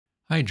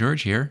Hi,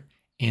 George here,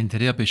 and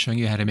today I'll be showing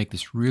you how to make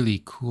this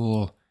really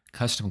cool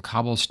custom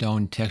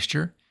cobblestone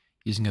texture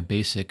using a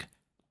basic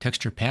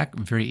texture pack.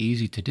 Very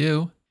easy to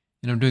do,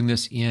 and I'm doing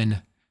this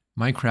in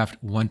Minecraft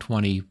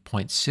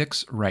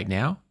 120.6 right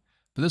now,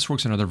 but this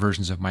works in other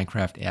versions of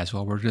Minecraft as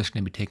well. We're just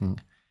going to be taking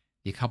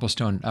the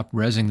cobblestone and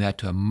up-resing that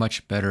to a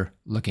much better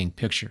looking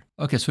picture.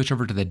 Okay, switch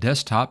over to the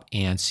desktop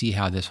and see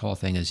how this whole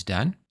thing is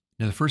done.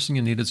 Now the first thing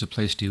you need is a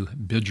place to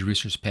build your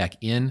resource pack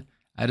in.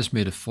 I just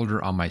made a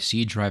folder on my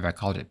C drive. I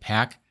called it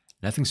pack.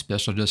 Nothing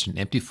special, just an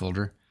empty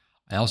folder.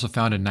 I also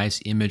found a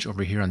nice image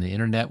over here on the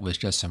internet with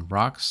just some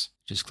rocks.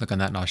 Just click on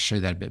that and I'll show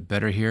you that a bit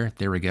better here.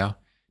 There we go.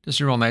 Just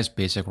a real nice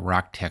basic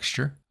rock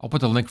texture. I'll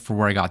put the link for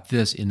where I got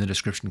this in the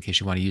description in case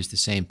you want to use the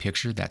same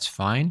picture. That's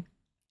fine.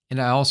 And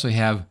I also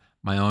have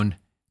my own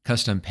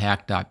custom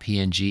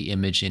pack.png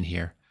image in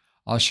here.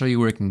 I'll show you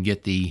where you can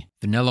get the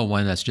vanilla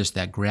one that's just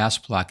that grass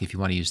block if you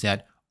want to use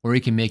that, or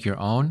you can make your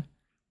own.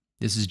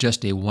 This is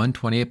just a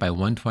 128 by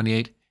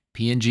 128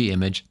 PNG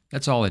image.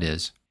 That's all it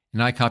is.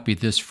 And I copied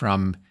this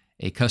from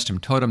a custom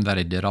totem that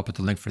I did. I'll put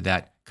the link for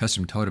that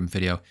custom totem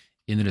video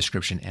in the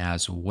description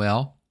as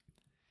well.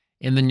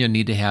 And then you'll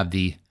need to have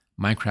the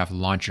Minecraft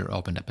launcher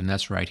opened up, and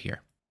that's right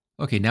here.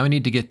 Okay, now we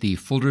need to get the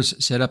folders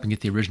set up and get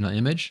the original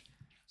image.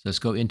 So let's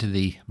go into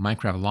the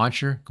Minecraft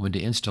launcher, go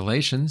into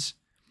installations,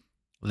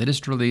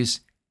 latest release,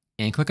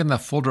 and click on the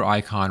folder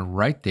icon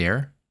right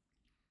there.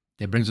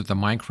 That brings up the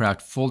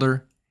Minecraft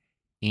folder.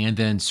 And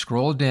then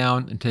scroll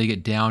down until you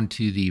get down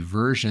to the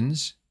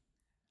versions.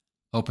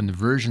 Open the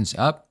versions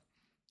up,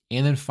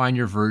 and then find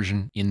your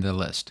version in the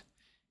list.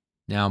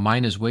 Now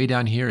mine is way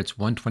down here. It's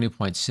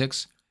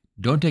 120.6.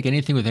 Don't take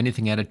anything with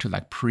anything added to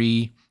like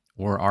pre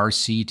or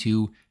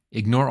RC2.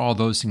 Ignore all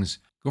those things.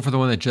 Go for the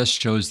one that just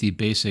shows the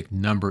basic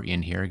number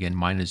in here. Again,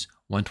 mine is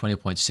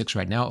 120.6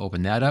 right now.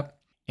 Open that up,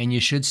 and you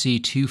should see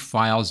two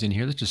files in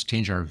here. Let's just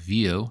change our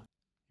view.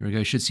 Here we go.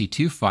 You should see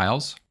two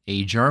files,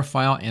 a jar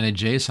file and a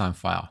JSON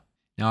file.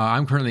 Now,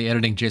 I'm currently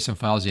editing JSON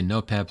files in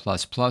Notepad++.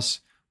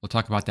 We'll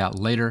talk about that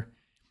later.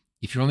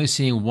 If you're only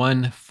seeing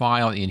one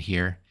file in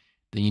here,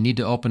 then you need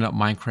to open up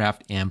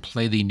Minecraft and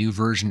play the new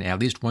version at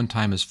least one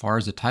time as far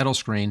as the title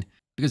screen,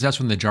 because that's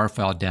when the jar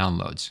file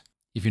downloads.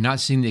 If you're not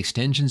seeing the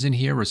extensions in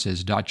here where it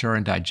says .jar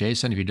and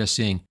 .json, if you're just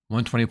seeing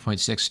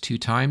 120.6 two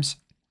times,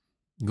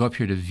 go up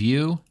here to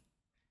View,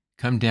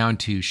 come down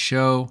to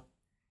Show,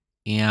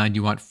 and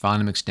you want File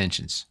Name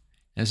Extensions.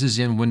 Now, this is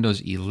in Windows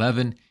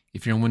 11.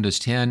 If you're in Windows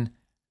 10,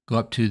 go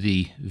up to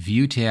the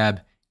View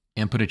tab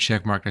and put a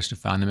check mark next to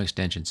File Name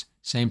Extensions.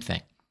 Same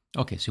thing.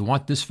 Okay, so you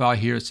want this file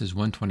here. It says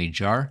 120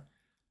 jar.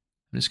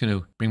 I'm just going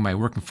to bring my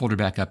working folder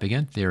back up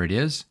again. There it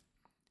is.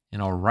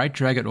 And I'll right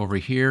drag it over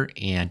here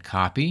and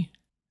copy.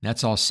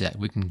 That's all set.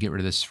 We can get rid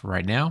of this for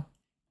right now.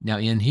 Now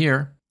in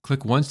here,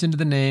 click once into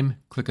the name,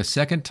 click a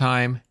second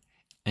time,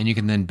 and you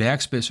can then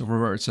backspace over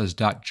where it says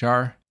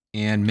 .jar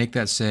and make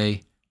that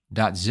say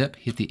 .zip.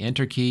 Hit the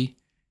Enter key,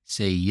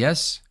 say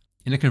yes,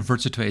 and it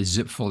converts it to a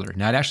zip folder.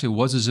 Now it actually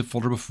was a zip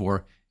folder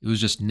before. It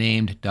was just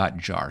named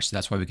 .jar, so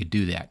that's why we could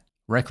do that.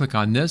 Right click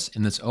on this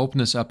and let's open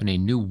this up in a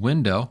new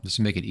window. This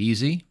will make it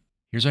easy.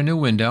 Here's our new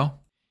window.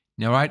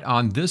 Now right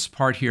on this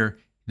part here,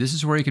 this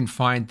is where you can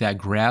find that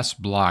grass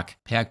block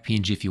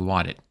pack.png if you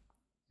want it.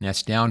 And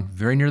that's down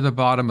very near the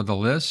bottom of the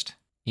list,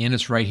 and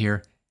it's right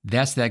here.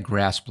 That's that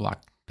grass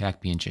block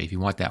pack.png if you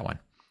want that one.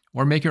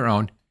 Or make your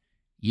own.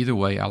 Either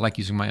way, I like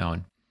using my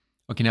own.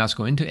 Okay, now let's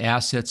go into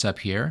Assets up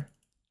here.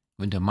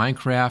 Go into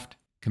Minecraft,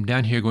 come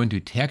down here, go into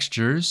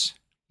Textures,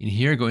 and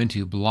here go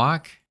into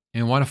Block,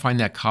 and we want to find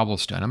that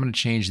cobblestone. I'm going to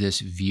change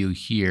this view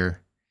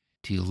here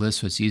to list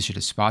so it's easier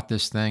to spot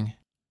this thing.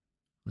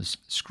 Let's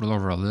scroll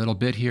over a little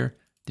bit here.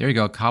 There you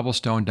go,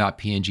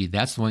 cobblestone.png.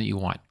 That's the one that you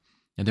want.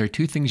 Now there are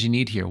two things you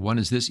need here. One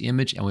is this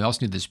image, and we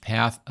also need this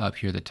path up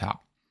here at the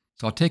top.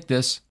 So I'll take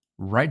this,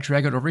 right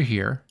drag it over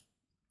here,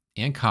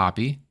 and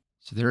copy.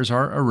 So there's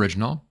our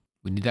original.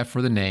 We need that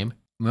for the name.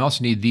 We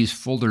also need these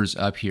folders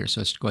up here.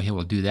 So let's go ahead,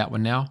 we'll do that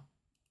one now.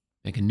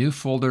 Make a new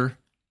folder.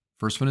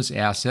 First one is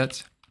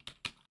Assets.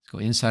 Let's go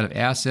inside of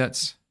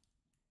Assets,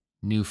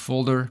 new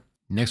folder.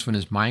 Next one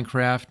is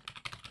Minecraft.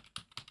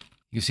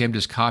 You can see I'm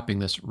just copying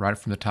this right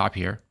from the top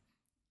here.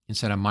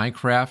 Inside of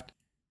Minecraft,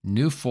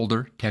 new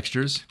folder,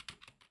 Textures.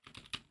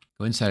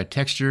 Go inside of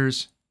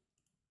Textures,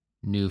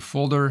 new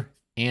folder,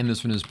 and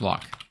this one is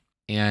Block.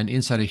 And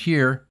inside of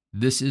here,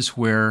 this is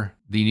where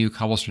the new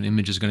cobblestone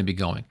image is going to be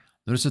going.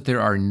 Notice that there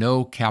are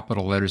no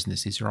capital letters in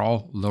this. These are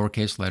all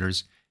lowercase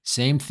letters.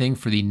 Same thing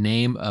for the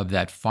name of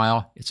that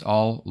file. It's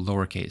all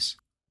lowercase.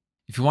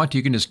 If you want to,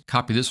 you can just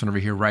copy this one over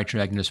here, right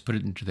drag, and just put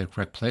it into the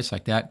correct place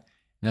like that.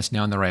 And that's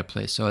now in the right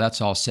place. So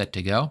that's all set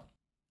to go.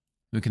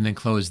 We can then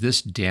close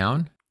this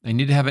down. I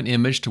need to have an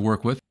image to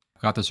work with.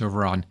 I've got this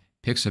over on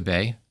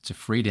Pixabay. It's a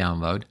free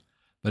download,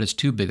 but it's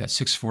too big. That's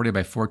 640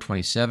 by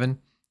 427.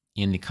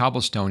 And the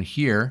cobblestone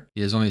here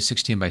is only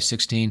 16 by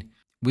 16.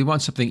 We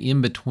want something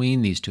in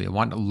between these two. I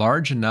want it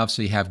large enough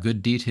so you have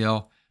good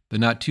detail,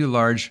 but not too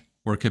large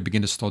where it could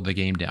begin to slow the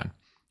game down.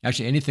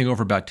 Actually, anything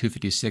over about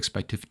 256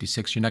 by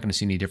 256, you're not going to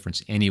see any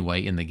difference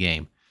anyway in the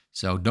game.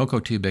 So don't go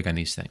too big on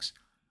these things.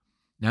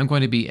 Now I'm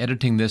going to be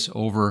editing this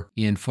over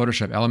in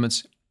Photoshop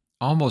Elements.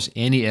 Almost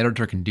any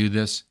editor can do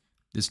this.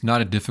 It's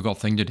not a difficult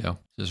thing to do.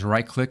 Just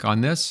right click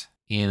on this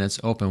and it's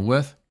open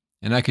with.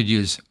 And I could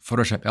use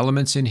Photoshop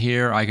Elements in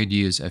here. I could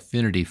use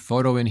Affinity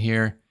Photo in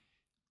here.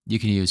 You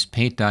can use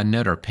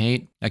paint.net or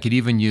Paint. I could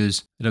even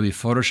use Adobe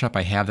Photoshop.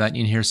 I have that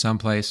in here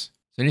someplace.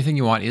 So anything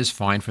you want is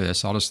fine for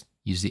this. I'll just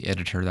use the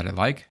editor that I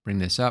like. Bring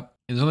this up.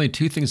 And there's only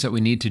two things that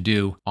we need to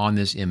do on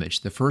this image.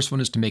 The first one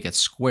is to make it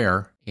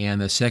square, and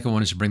the second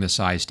one is to bring the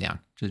size down.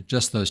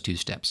 Just those two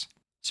steps.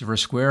 So for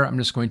square, I'm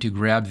just going to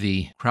grab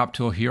the crop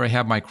tool here. I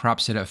have my crop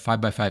set at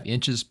 5 by 5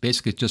 inches.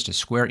 Basically, it's just a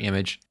square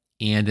image.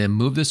 And then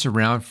move this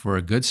around for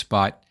a good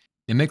spot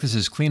and make this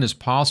as clean as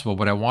possible.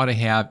 What I want to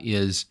have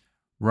is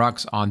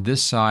rocks on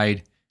this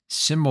side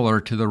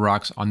similar to the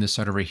rocks on this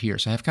side over here.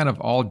 So I have kind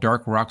of all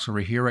dark rocks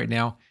over here right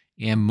now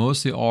and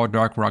mostly all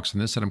dark rocks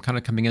on this side. I'm kind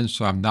of coming in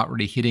so I'm not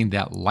really hitting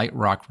that light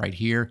rock right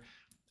here.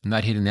 I'm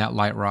not hitting that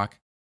light rock.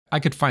 I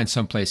could find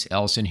someplace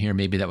else in here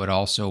maybe that would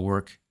also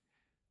work,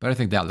 but I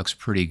think that looks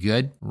pretty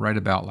good. Right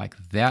about like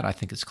that. I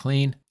think it's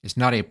clean. It's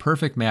not a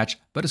perfect match,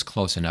 but it's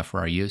close enough for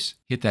our use.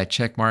 Hit that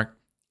check mark.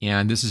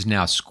 And this is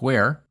now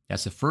square.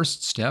 That's the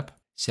first step.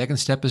 Second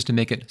step is to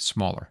make it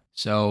smaller.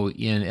 So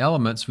in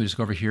Elements, we just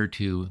go over here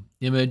to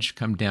Image,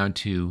 come down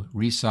to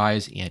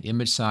Resize and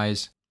Image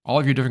Size. All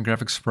of your different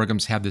graphics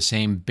programs have the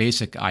same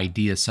basic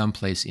idea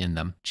someplace in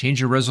them.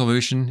 Change your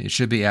resolution. It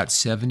should be at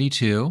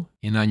 72.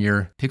 And on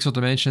your pixel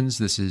dimensions,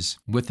 this is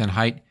width and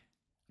height.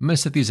 I'm going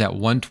to set these at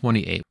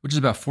 128, which is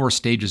about 4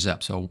 stages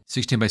up. So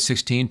 16 by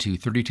 16 to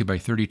 32 by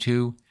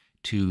 32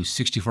 to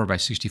 64 by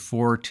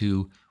 64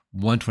 to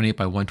 128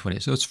 by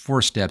 128. So it's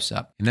 4 steps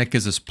up. And that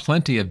gives us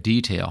plenty of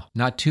detail.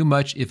 Not too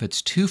much. If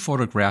it's too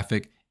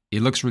photographic,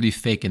 it looks really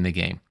fake in the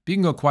game. But you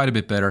can go quite a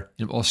bit better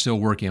and it will still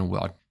work in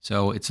well.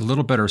 So it's a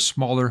little better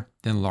smaller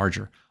than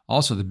larger.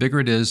 Also, the bigger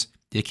it is,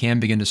 it can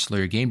begin to slow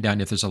your game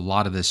down if there's a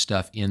lot of this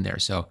stuff in there.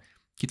 So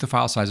keep the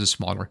file sizes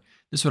smaller.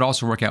 This would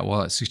also work out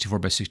well at 64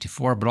 by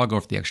 64, but I'll go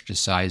for the extra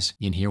size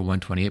in here,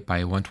 128 by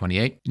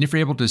 128. And if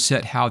you're able to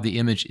set how the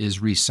image is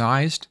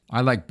resized,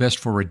 I like best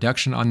for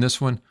reduction on this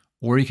one,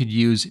 or you could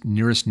use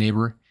nearest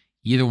neighbor.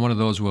 Either one of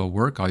those will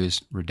work. I'll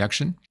use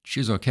reduction,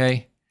 choose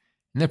OK.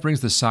 And that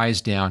brings the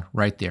size down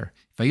right there.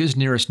 If I use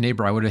nearest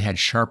neighbor, I would have had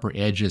sharper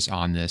edges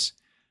on this.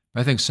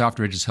 But I think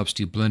softer edges helps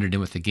to blend it in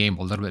with the game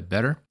a little bit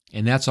better.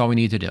 And that's all we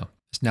need to do.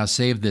 Let's now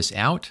save this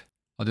out.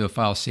 I'll do a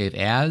file save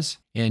as,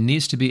 and it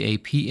needs to be a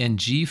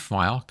PNG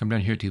file. Come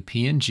down here to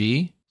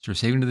PNG. So we're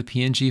saving to the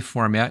PNG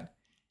format.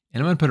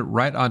 And I'm going to put it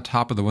right on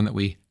top of the one that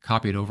we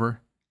copied over.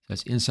 So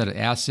that's inside of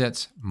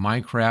Assets,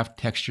 Minecraft,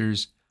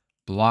 Textures,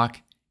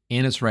 Block,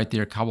 and it's right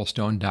there,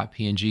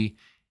 cobblestone.png.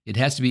 It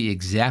has to be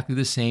exactly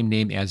the same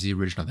name as the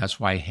original. That's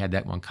why I had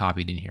that one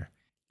copied in here.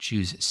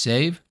 Choose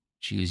Save,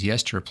 choose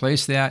Yes to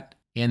replace that,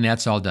 and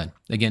that's all done.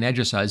 Again,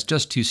 edge size,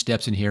 just 2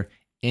 steps in here.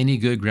 Any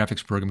good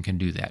graphics program can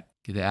do that.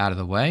 Get that out of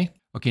the way.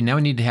 Okay, now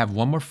we need to have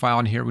one more file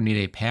in here. We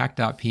need a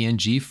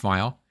pack.png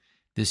file.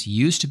 This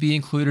used to be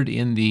included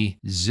in the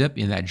zip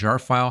in that jar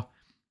file.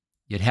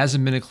 It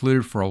hasn't been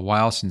included for a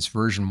while since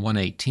version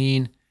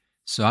 118.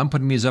 So I'm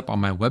putting these up on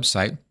my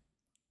website.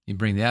 You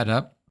bring that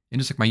up. And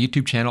just like my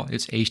YouTube channel,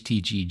 it's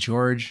HTG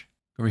George.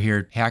 Over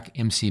here,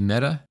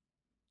 pack.mcmeta.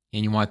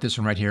 And you want this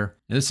one right here.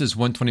 And this is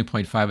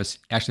 120.5. It's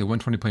actually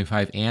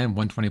 120.5 and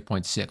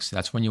 120.6.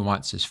 That's when you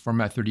want. It says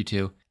format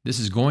 32. This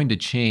is going to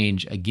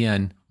change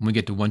again when we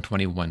get to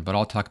 121, but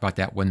I'll talk about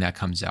that when that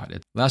comes out.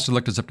 Last I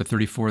looked, it's up to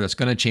 34. That's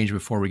going to change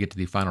before we get to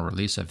the final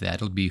release of that.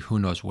 It'll be who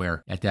knows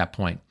where at that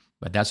point.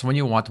 But that's when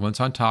you want the ones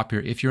on top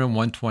here. If you're in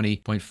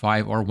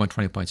 120.5 or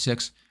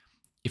 120.6,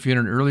 if you're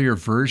in an earlier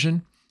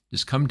version,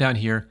 just come down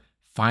here,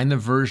 find the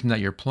version that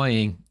you're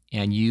playing,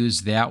 and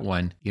use that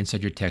one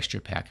inside your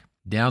texture pack.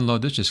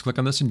 Download this, just click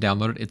on this and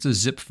download it. It's a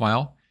zip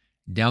file.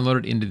 Download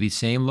it into the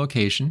same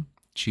location.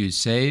 Choose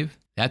Save.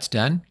 That's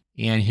done.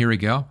 And here we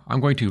go.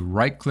 I'm going to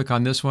right click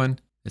on this one.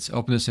 Let's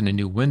open this in a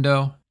new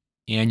window.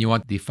 And you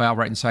want the file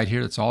right inside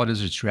here. That's all it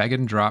is. Just drag it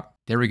and drop.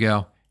 There we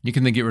go. You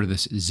can then get rid of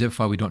this zip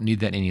file. We don't need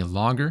that any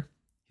longer.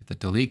 Hit the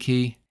delete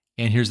key.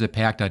 And here's the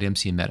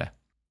pack.mcmeta.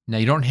 Now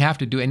you don't have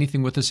to do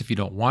anything with this if you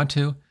don't want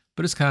to,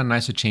 but it's kind of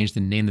nice to change the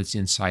name that's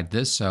inside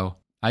this. So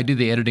I do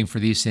the editing for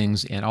these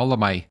things and all of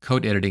my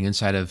code editing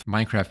inside of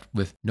Minecraft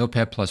with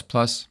Notepad++.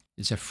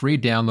 It's a free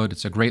download.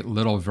 It's a great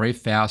little, very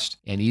fast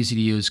and easy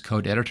to use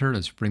code editor.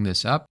 Let's bring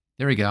this up.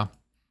 There we go.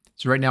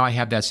 So right now I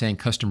have that saying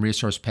custom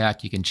resource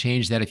pack. You can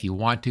change that if you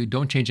want to.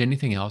 Don't change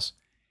anything else.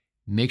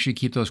 Make sure you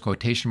keep those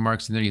quotation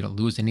marks in there. You don't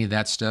lose any of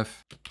that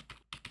stuff.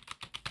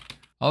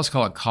 I'll just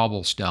call it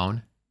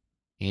cobblestone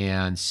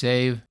and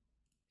save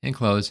and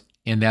close.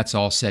 And that's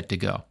all set to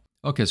go.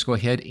 Okay, let's go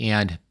ahead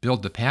and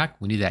build the pack.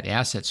 We need that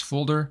assets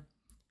folder.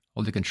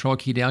 Hold the control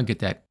key down, get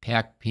that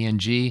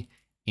pack.png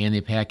and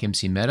the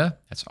pack.mcmeta.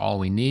 That's all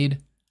we need.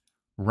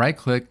 Right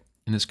click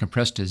and it's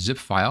compressed to zip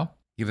file.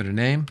 Give it a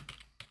name.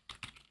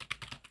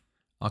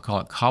 I'll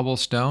call it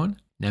cobblestone.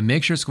 Now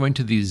make sure it's going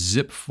to the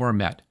zip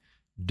format.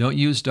 Don't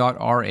use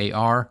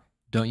 .rar,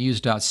 don't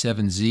use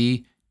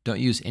 .7z, Don't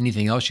use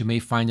anything else you may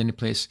find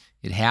anyplace.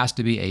 It has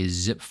to be a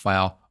zip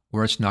file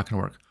or it's not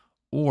going to work.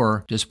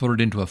 Or just put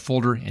it into a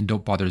folder and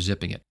don't bother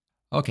zipping it.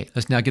 Okay,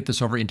 let's now get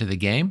this over into the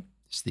game.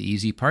 It's the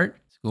easy part.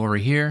 Let's go over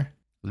here,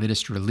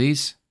 latest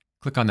release,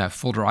 click on that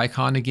folder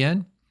icon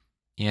again,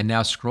 and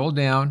now scroll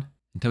down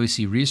until we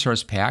see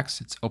resource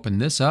packs. Let's open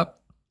this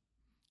up.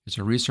 There's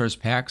our resource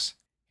packs.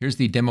 Here's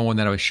the demo one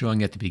that I was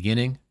showing at the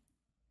beginning.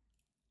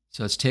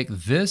 So let's take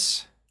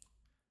this.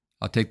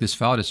 I'll take this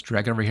file, just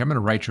drag it over here. I'm going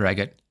to right drag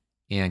it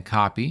and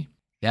copy.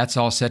 That's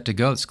all set to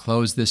go. Let's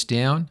close this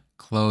down,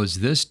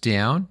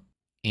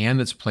 and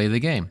let's play the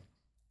game.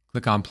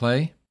 Click on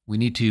play. We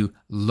need to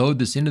load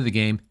this into the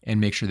game and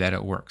make sure that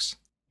it works.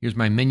 Here's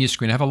my menu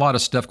screen. I have a lot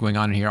of stuff going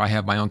on in here. I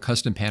have my own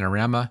custom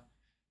panorama.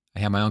 I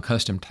have my own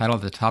custom title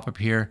at the top up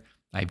here.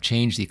 I've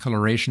changed the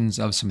colorations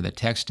of some of the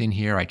text in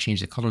here. I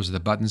changed the colors of the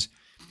buttons.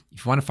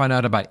 If you want to find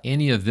out about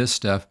any of this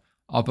stuff,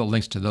 I'll put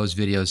links to those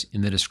videos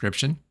in the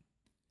description.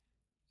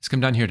 Let's come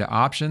down here to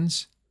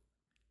options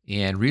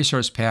and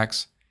resource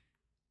packs.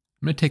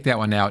 I'm going to take that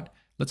one out.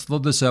 Let's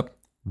load this up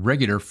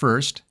regular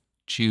first.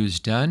 Choose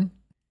done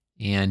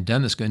and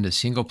done. Let's go into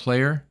single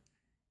player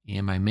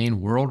and my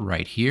main world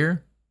right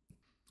here.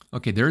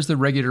 Okay, there's the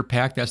regular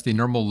pack. That's the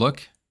normal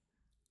look.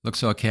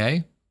 Looks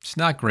okay. It's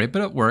not great,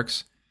 but it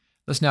works.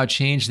 Let's now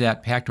change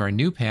that pack to our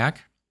new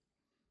pack.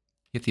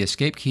 Hit the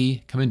escape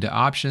key, come into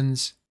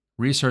options,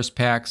 resource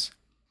packs.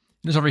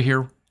 And there's over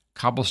here,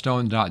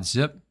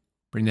 cobblestone.zip.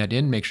 Bring that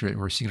in, make sure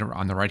we're seeing it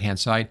on the right-hand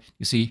side.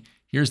 You see,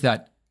 here's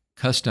that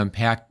custom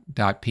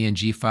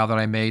pack.png file that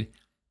I made.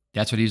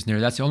 That's what I use in there.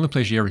 That's the only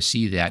place you ever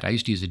see that. I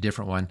used to use a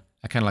different one.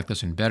 I kind of like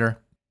this one better.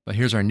 But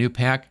here's our new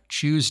pack.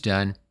 Choose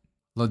done.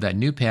 Load that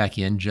new pack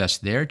in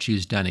just there.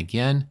 Choose done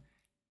again.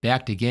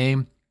 Back to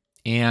game.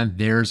 And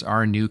there's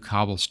our new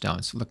cobblestone.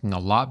 It's looking a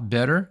lot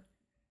better.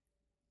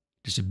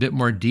 Just a bit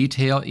more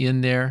detail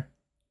in there.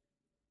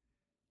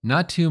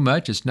 Not too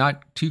much. It's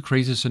not too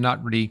crazy, so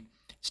not really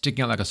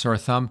sticking out like a sore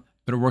thumb,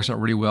 but it works out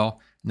really well.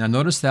 Now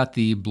notice that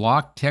the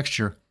block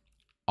texture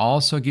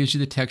also gives you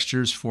the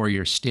textures for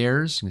your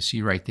stairs. You can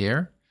see right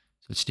there.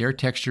 So stair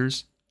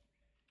textures.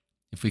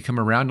 If we come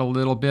around a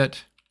little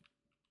bit,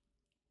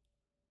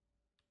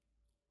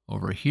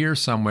 over here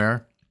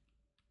somewhere,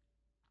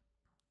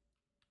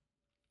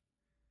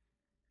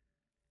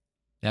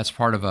 that's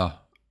part of a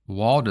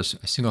wall, just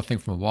a single thing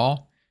from a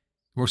wall.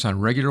 It works on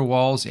regular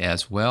walls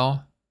as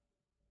well.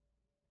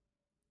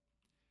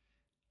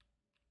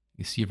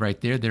 You see right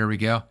there, there we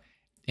go.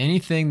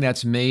 Anything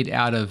that's made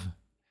out of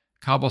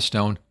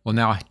cobblestone will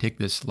now take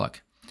this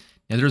look.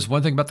 Now there's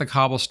one thing about the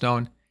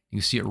cobblestone, you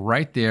can see it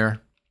right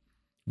there.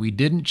 We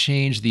didn't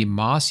change the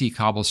mossy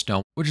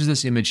cobblestone, which is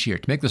this image here.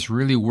 To make this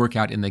really work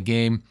out in the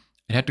game,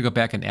 I'd have to go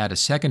back and add a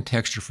second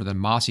texture for the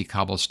mossy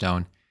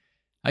cobblestone.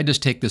 I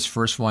just take this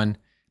first one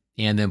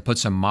and then put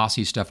some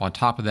mossy stuff on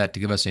top of that to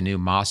give us a new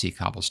mossy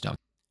cobblestone.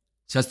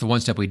 So that's the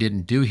one step we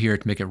didn't do here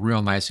to make it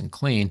real nice and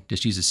clean.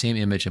 Just use the same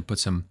image and put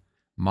some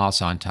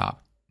moss on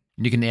top.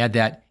 And you can add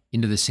that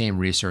into the same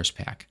resource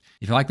pack.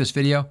 If you like this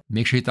video,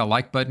 make sure you hit that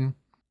like button.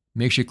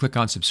 Make sure you click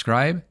on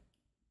subscribe,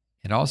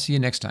 and I'll see you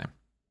next time.